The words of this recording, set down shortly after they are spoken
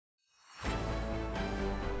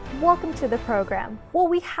Welcome to the program. Well,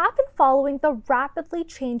 we have been following the rapidly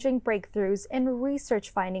changing breakthroughs in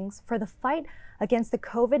research findings for the fight against the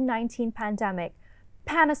COVID-19 pandemic.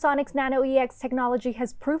 Panasonic's nanoe technology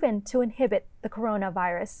has proven to inhibit the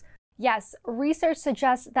coronavirus. Yes, research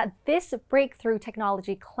suggests that this breakthrough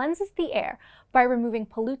technology cleanses the air by removing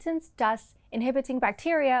pollutants, dust, inhibiting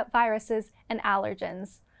bacteria, viruses, and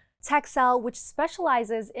allergens. Texcell, which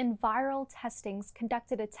specializes in viral testings,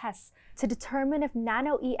 conducted a test to determine if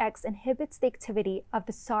nanoe inhibits the activity of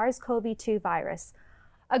the SARS-CoV-2 virus.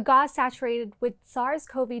 A gauze saturated with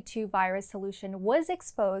SARS-CoV-2 virus solution was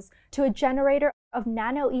exposed to a generator of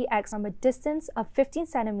nanoe from a distance of 15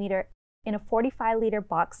 centimeters in a 45-liter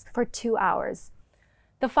box for 2 hours.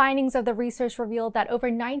 The findings of the research revealed that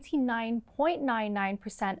over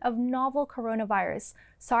 99.99% of novel coronavirus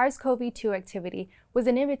SARS-CoV-2 activity was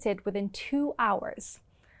inhibited within 2 hours.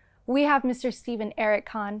 We have Mr. Stephen Eric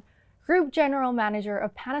Khan, Group General Manager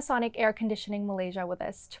of Panasonic Air Conditioning Malaysia, with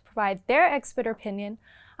us to provide their expert opinion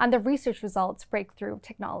on the research results breakthrough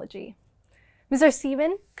technology. Mr.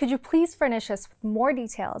 Stephen, could you please furnish us with more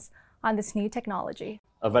details on this new technology?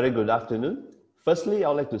 A very good afternoon. Firstly, I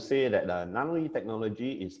would like to say that the nanoe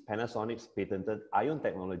technology is Panasonic's patented ion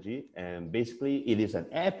technology, and basically it is an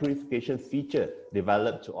air purification feature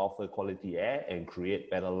developed to offer quality air and create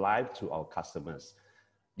better life to our customers.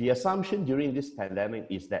 The assumption during this pandemic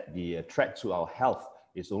is that the threat to our health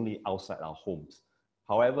is only outside our homes.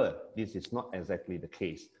 However, this is not exactly the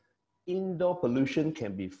case. Indoor pollution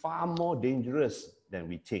can be far more dangerous than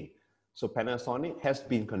we think. So Panasonic has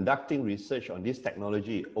been conducting research on this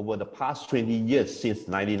technology over the past 20 years since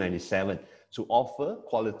 1997 to offer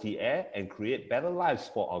quality air and create better lives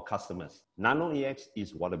for our customers. nanoe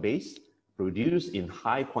is water-based, produced in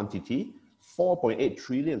high quantity. 4.8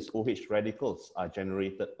 trillion OH radicals are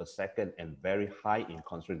generated per second and very high in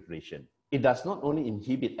concentration. It does not only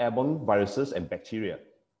inhibit airborne viruses and bacteria,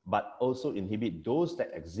 but also inhibit those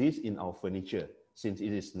that exist in our furniture. Since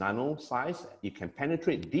it is nano size, it can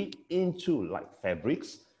penetrate deep into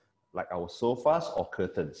fabrics, like our sofas or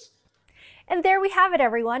curtains. And there we have it,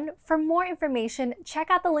 everyone. For more information,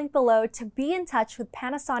 check out the link below to be in touch with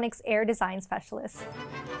Panasonic's air design specialist.